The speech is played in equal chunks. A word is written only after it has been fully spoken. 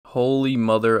Holy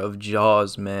mother of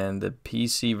Jaws, man. The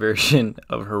PC version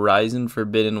of Horizon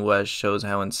Forbidden West shows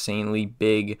how insanely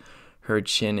big her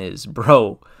chin is.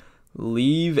 Bro,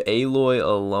 leave Aloy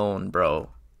alone, bro.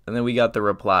 And then we got the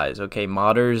replies. Okay,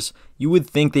 modders, you would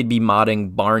think they'd be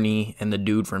modding Barney and the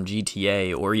dude from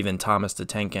GTA or even Thomas the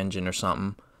Tank Engine or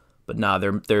something. But nah,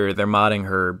 they're modding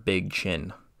her big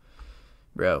chin.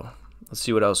 Bro, let's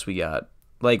see what else we got.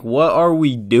 Like, what are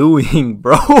we doing,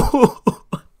 bro?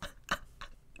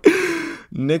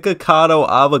 Nikocado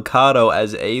Avocado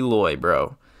as Aloy,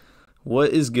 bro.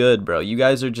 What is good, bro? You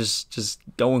guys are just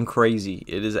going crazy.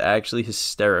 It is actually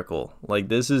hysterical. Like,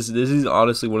 this is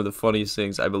honestly one of the funniest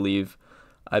things I believe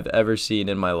I've ever seen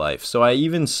in my life. So I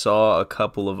even saw a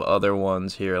couple of other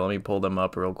ones here. Let me pull them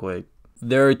up real quick.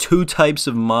 There are two types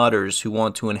of modders who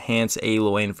want to enhance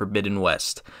Aloy in Forbidden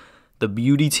West. The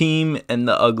beauty team and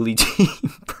the ugly team,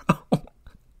 bro.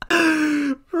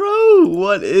 Bro,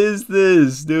 what is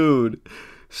this, dude?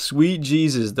 Sweet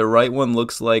Jesus, the right one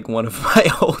looks like one of my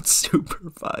old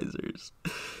supervisors.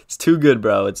 It's too good,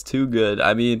 bro. It's too good.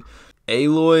 I mean,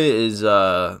 Aloy is,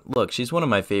 look, she's one of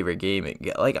my favorite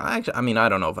gaming. Like, I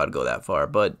don't know if I'd go that far,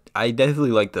 but I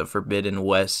definitely like the Forbidden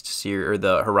West series, or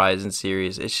the Horizon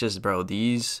series. It's just, bro,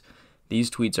 these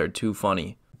tweets are too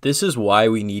funny. This is why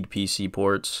we need PC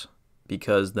ports,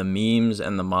 because the memes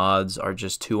and the mods are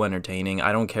just too entertaining.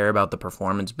 I don't care about the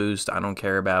performance boost. I don't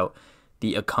care about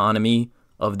the economy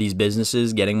of these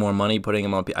businesses getting more money, putting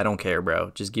them on. I don't care, bro.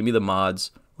 Just give me the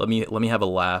mods. Let me have a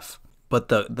laugh. But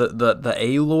the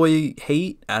Aloy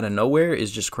hate out of nowhere is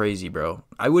just crazy, bro.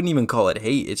 I wouldn't even call it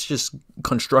hate. It's just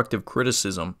constructive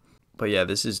criticism. But yeah,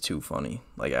 this is too funny.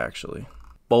 Like, actually,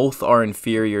 both are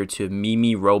inferior to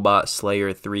Mimi Robot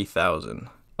Slayer 3000.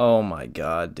 Oh my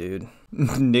god, dude.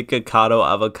 Nikocado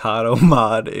Avocado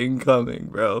mod incoming,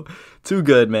 bro. Too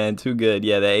good, man. Too good.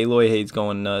 Yeah, the Aloy hate's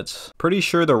going nuts. Pretty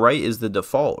sure the right is the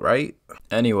default, right?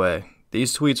 Anyway,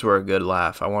 these tweets were a good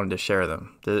laugh. I wanted to share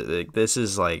them. This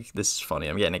is funny.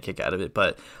 I'm getting a kick out of it.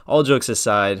 But all jokes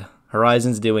aside,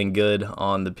 Horizon's doing good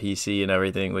on the PC and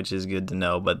everything, which is good to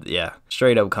know. But yeah,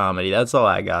 straight up comedy. That's all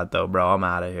I got, though, bro. I'm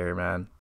out of here, man.